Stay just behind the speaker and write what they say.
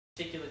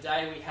particular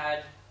day we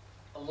had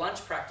a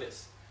lunch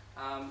practice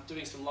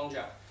doing some long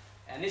jump,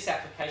 and this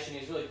application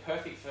is really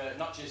perfect for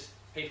not just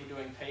people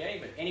doing PE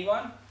but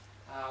anyone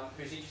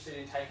who's interested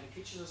in taking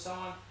pictures or so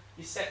on.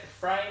 You set the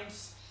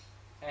frames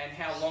and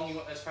how long you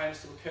want those frames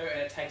to occur,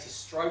 and it takes a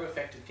strobe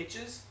effect of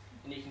pictures,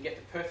 and you can get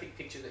the perfect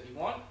picture that you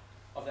want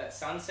of that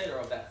sunset or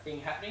of that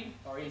thing happening.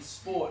 Or in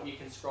sport, you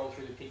can scroll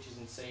through the pictures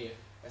and see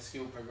a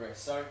skill progress.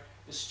 So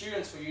the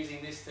students were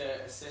using this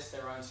to assess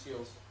their own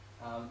skills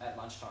at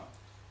lunchtime.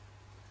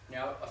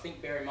 Now, I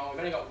think, bear in mind, we've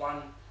only got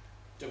one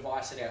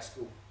device at our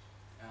school.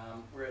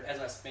 We're, as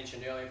I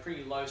mentioned earlier,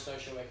 pretty low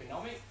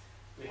socioeconomic.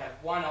 We have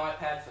one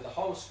iPad for the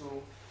whole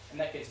school, and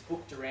that gets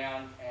booked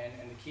around,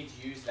 and the kids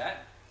use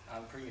that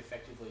pretty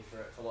effectively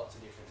for lots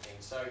of different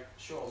things. So,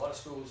 sure, a lot of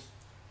schools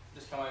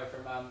just come over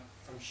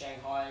from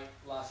Shanghai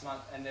last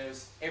month, and there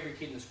was every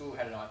kid in the school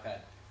had an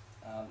iPad.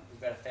 There was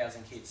about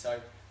 1,000 kids, so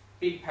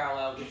big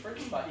parallel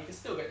difference, but you can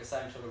still get the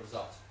same sort of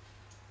results.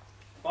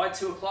 By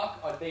 2 o'clock,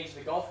 I'd be to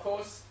the golf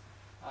course,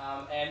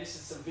 and this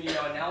is some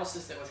video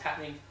analysis that was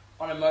happening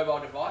on a mobile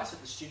device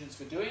that the students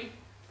were doing.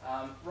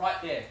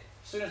 Right there,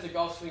 as soon as the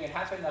golf swing had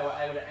happened, they were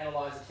able to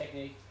analyse the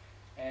technique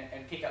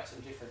and pick up some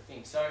different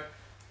things. So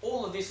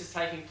all of this is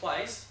taking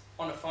place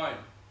on a phone.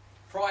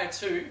 Prior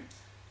to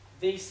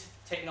these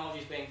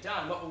technologies being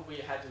done, what would we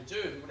have had to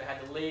do? We would have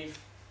had to leave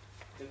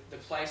the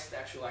place, the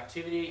actual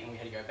activity, and we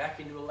had to go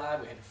back into a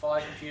lab, we had to fire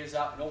computers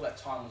up, and all that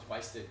time was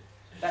wasted.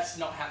 That's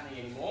not happening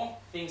anymore.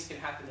 Things can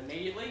happen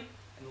immediately,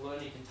 and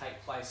learning can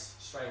take place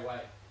straight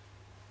away.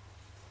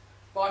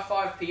 By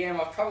 5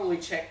 PM, I've probably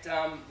checked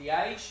The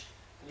Age,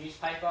 the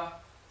newspaper.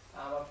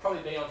 I've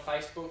probably been on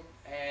Facebook,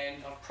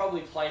 and I've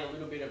probably played a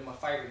little bit of my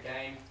favourite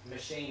game,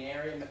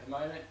 Machinarium, at the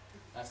moment.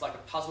 It's like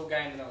a puzzle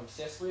game that I'm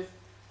obsessed with.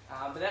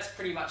 But that's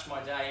pretty much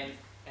my day,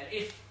 and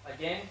if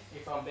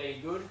I'm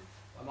being good,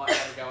 I might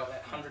have to go at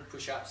that 100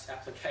 push-ups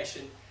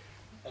application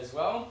as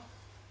well.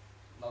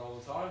 Not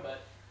all the time,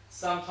 but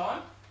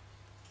sometime.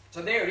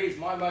 So there it is,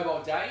 my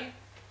mobile day,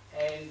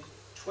 and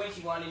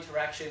 21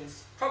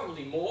 interactions,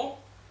 probably more,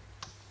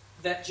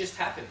 that just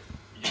happened.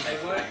 You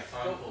didn't make a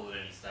phone call at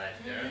any stage,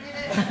 Darren.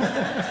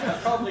 I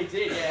probably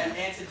did, yeah.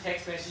 Answered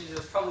text messages.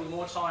 There's probably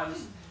more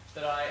times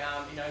that I,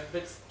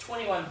 but it's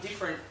 21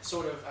 different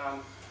sort of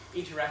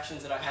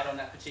interactions that I had on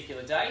that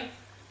particular day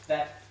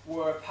that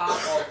were part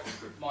of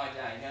my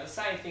day. Now, the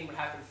same thing would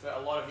happen for a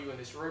lot of you in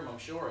this room, I'm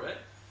sure of it,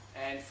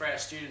 and for our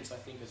students, I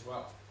think, as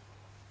well.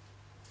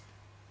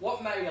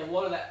 What made a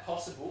lot of that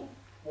possible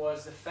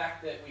was the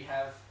fact that we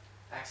have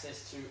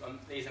access to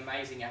these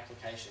amazing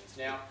applications.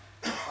 Now,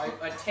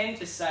 I tend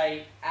to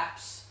say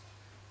apps,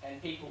 and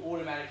people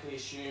automatically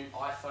assume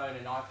iPhone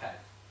and iPad.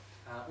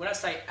 When I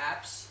say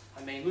apps,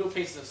 I mean little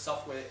pieces of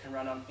software that can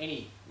run on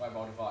any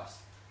mobile device.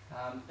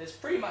 There's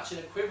pretty much an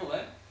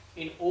equivalent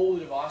in all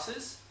the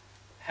devices.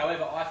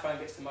 However, iPhone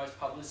gets the most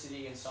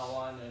publicity and so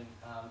on and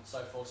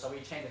so forth, so we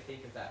tend to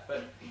think of that.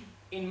 But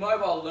in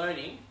mobile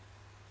learning,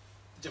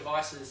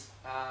 devices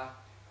are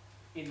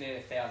in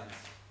their thousands,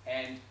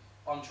 and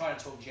I'm trying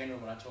to talk general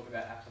when I talk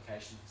about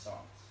applications and so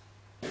on.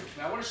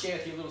 Now, I want to share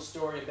with you a little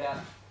story about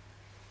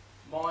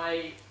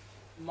my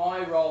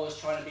role as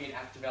trying to be an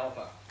app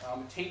developer.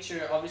 I'm a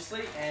teacher,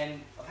 obviously,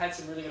 and I've had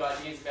some really good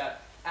ideas about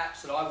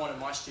apps that I wanted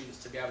my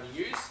students to be able to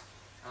use,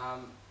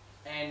 and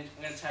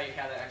I'm going to tell you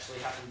how that actually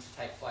happened to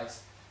take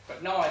place.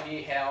 Got no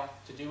idea how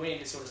to do any of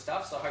this sort of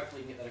stuff, so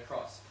hopefully you can get that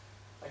across.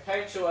 I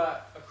came to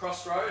a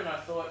crossroad and I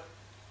thought,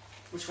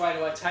 which way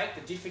do I take?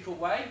 The difficult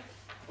way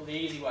or the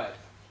easy way?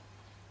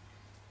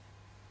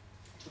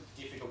 I took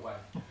the difficult way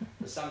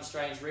for some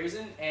strange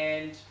reason,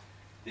 and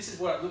this is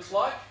what it looks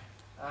like.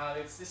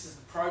 This is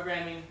the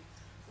programming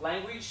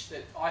language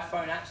that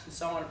iPhone apps and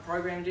so on are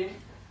programmed in.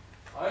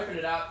 I opened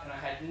it up and I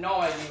had no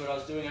idea what I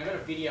was doing. I've got a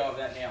video of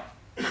that now.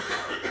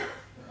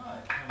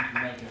 Right, time to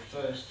make a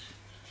first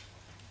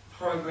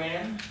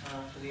program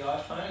for the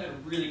iPhone. I've got a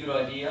really good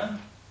idea.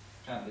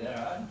 Can't be that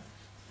hard.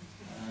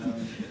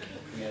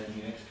 Create a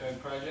new Xcode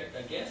project,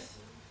 I guess.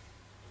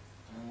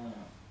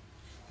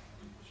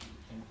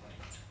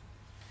 Template.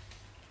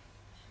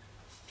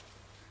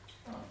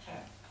 Oh,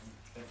 tab.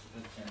 That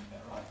sounds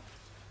about right.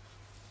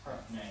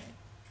 Product name.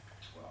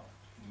 12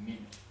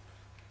 minutes.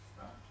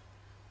 Right.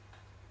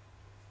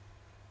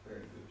 Very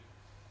good.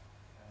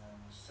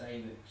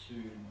 Save it to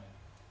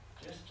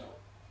my desktop.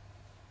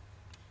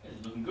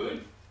 It's looking good.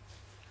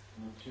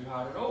 Not too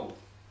hard at all.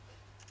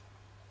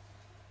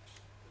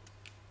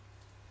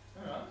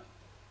 Alright.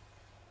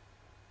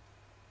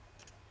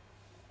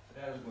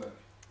 So how does it work? Go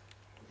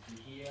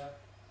to here.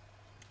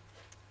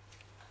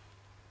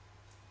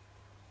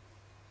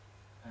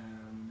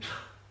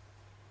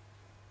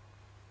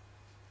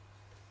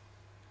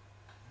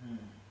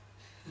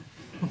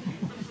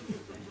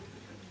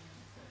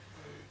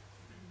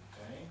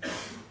 Okay.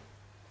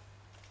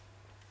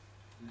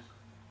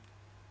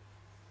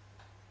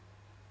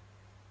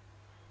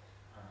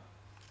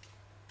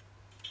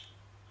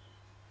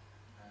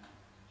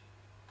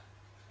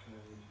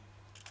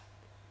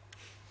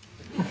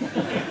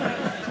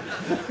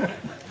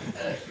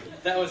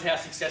 that was how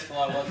successful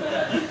I was with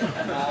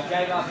that.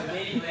 Gave up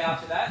immediately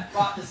after that.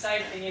 But the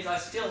same thing is, I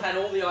still had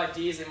all the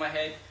ideas in my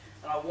head,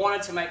 and I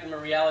wanted to make them a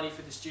reality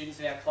for the students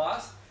in our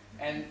class.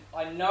 And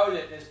I know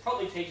that there's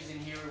probably teachers in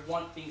here who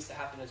want things to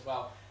happen as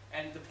well.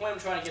 And the point I'm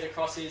trying to get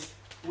across is,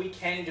 we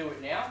can do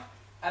it now.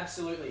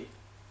 Absolutely.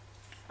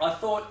 I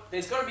thought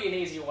there's got to be an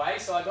easier way,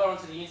 so I got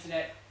onto the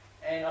internet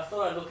and I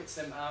thought I'd look at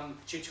some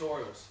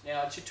tutorials.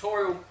 Now, a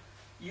tutorial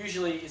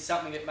usually is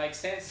something that makes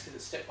sense because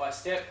it's step by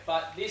step,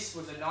 but this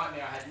was a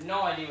nightmare. I had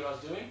no idea what I was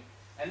doing.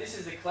 And this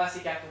is the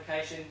classic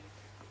application.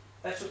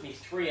 That took me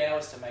 3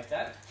 hours to make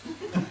that.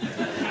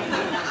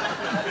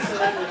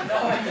 Absolutely no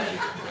idea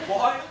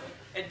why.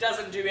 It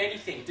doesn't do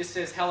anything. It just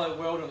says hello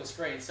world on the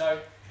screen. So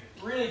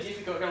really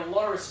difficult. I've got a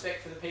lot of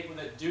respect for the people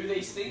that do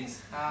these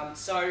things.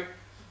 So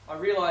I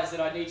realised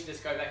that I need to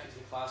just go back into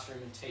the classroom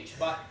and teach.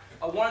 But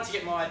I wanted to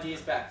get my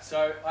ideas back.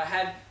 So I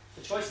had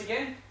the choice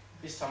again.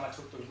 This time I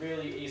took the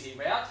really easy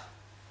route.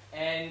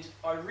 And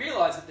I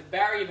realised that the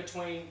barrier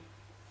between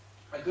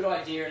a good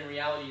idea and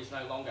reality is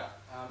no longer.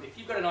 If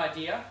you've got an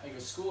idea, or your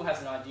school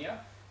has an idea,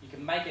 you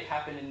can make it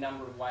happen in a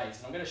number of ways.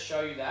 And I'm going to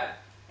show you that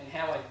and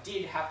how I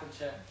did happen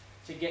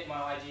to get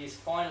my ideas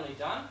finally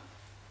done.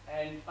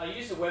 And I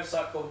used a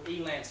website called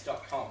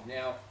elance.com.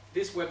 Now,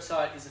 this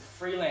website is a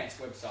freelance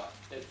website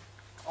that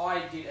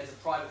I did as a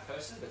private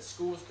person, but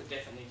schools could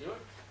definitely do it.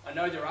 I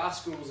know there are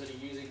schools that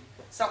are using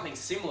something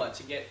similar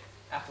to get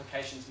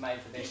applications made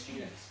for their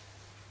students.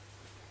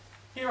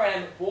 Here I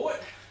am at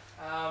Bort.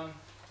 Not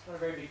a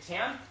very big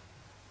town.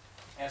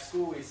 Our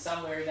school is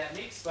somewhere in that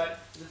mix, but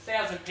there's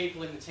 1,000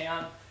 people in the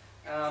town,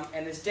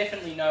 and there's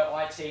definitely no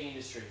IT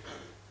industry.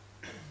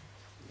 You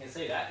can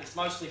see that. It's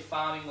mostly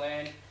farming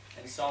land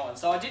and so on.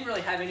 So I didn't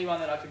really have anyone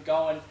that I could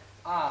go and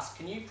ask,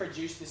 can you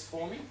produce this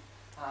for me?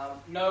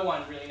 No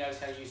one really knows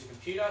how to use a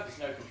computer. There's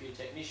no computer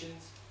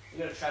technicians.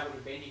 You've got to travel to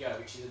Bendigo,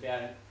 which is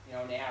about an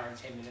hour and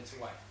 10 minutes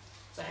away.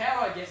 So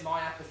how do I get my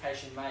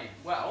application made?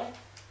 Well,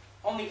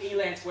 on the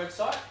Elance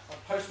website, I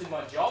posted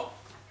my job,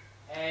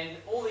 and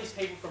all these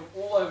people from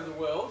all over the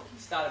world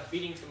started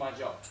bidding for my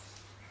job.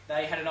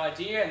 They had an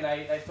idea and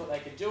they thought they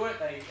could do it.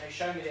 They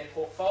showed me their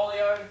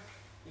portfolio.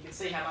 You can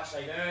see how much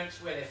they've earned,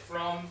 where they're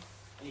from,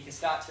 and you can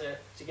start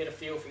to get a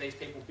feel for these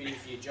people bidding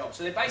for your job.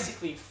 So they're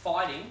basically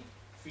fighting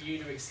for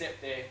you to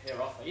accept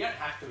their offer. You don't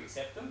have to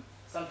accept them.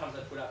 Sometimes I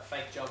put up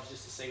fake jobs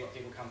just to see what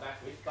people come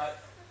back with. But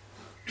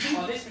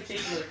on this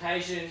particular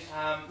occasion,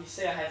 you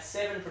see I had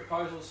 7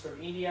 proposals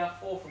from India,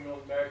 4 from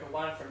North America,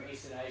 1 from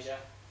Eastern Asia,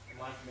 and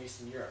 1 from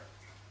Eastern Europe.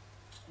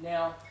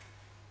 Now,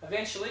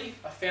 eventually,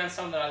 I found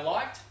someone that I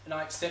liked, and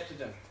I accepted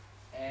them.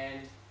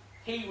 And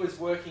he was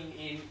working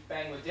in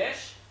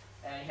Bangladesh,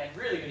 and he had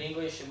really good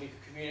English, and we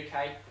could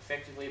communicate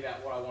effectively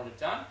about what I wanted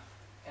done.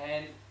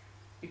 And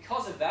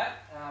because of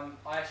that,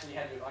 I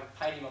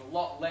paid him a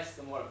lot less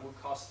than what it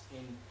would cost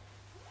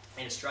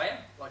in Australia,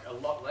 like a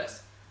lot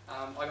less.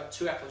 I got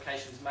 2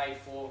 applications made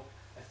for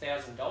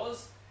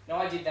 $1,000. Now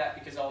I did that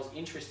because I was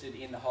interested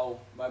in the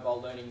whole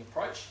mobile learning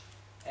approach,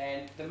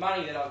 and the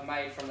money that I've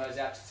made from those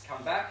apps has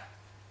come back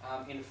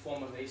in the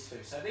form of these 2.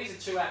 So these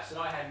are 2 apps that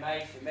I had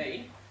made for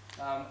me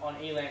on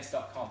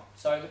elance.com.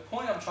 So the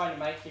point I'm trying to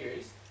make here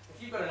is,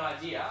 if you've got an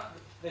idea,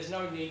 there's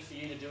no need for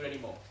you to do it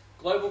anymore.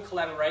 Global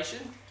collaboration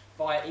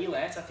via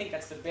Elance, I think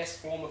that's the best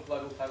form of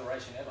global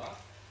collaboration ever.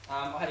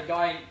 I had a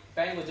guy in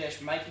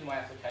Bangladesh making my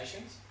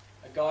applications,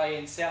 a guy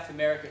in South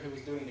America who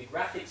was doing the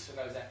graphics for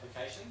those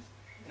applications,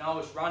 and I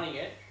was running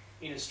it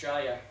in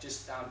Australia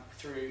just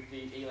through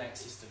the Elance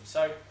system.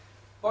 So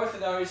both of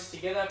those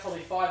together,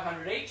 probably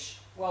 500 each,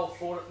 well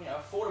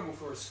affordable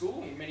for a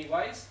school in many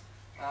ways,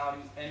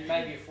 and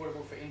maybe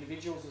affordable for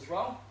individuals as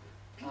well.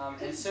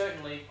 And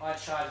certainly I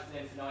charged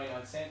them for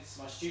 99 cents.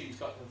 My students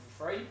got them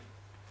for free,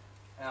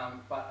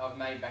 but I've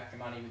made back the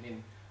money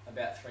within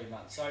about 3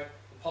 months. So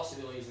the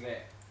possibilities are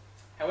there.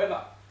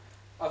 However,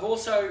 I've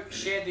also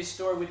shared this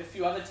story with a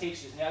few other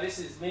teachers. Now this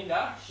is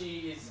Linda.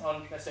 She is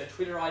on, that's her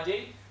Twitter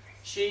ID.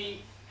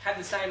 She had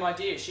the same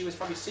idea. She was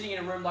probably sitting in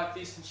a room like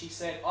this and she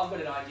said, I've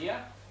got an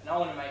idea and I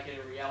want to make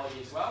it a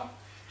reality as well.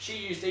 She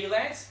used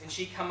Elance and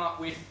she came up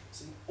with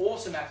some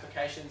awesome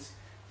applications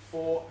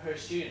for her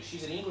students.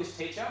 She's an English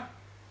teacher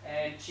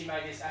and she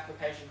made this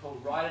application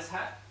called Writer's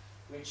Hat,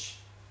 which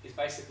is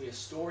basically a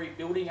story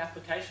building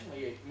application where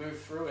you move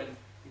through and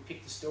you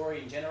pick the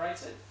story and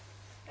generates it.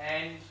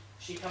 And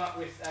she came up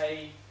with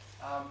a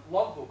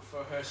logbook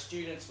for her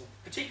students,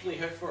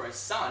 particularly for her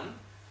son,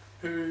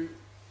 who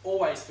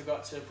always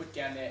forgot to put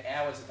down their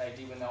hours that they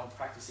did when they were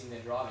practicing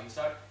their driving.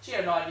 So she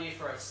had an idea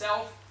for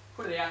herself,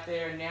 put it out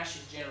there, and now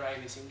she's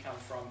generating this income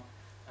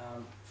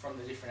from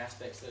the different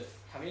aspects that have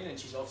come in, and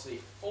she's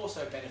obviously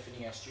also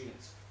benefiting our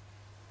students.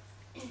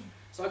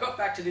 So I got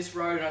back to this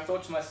road and I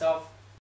thought to myself,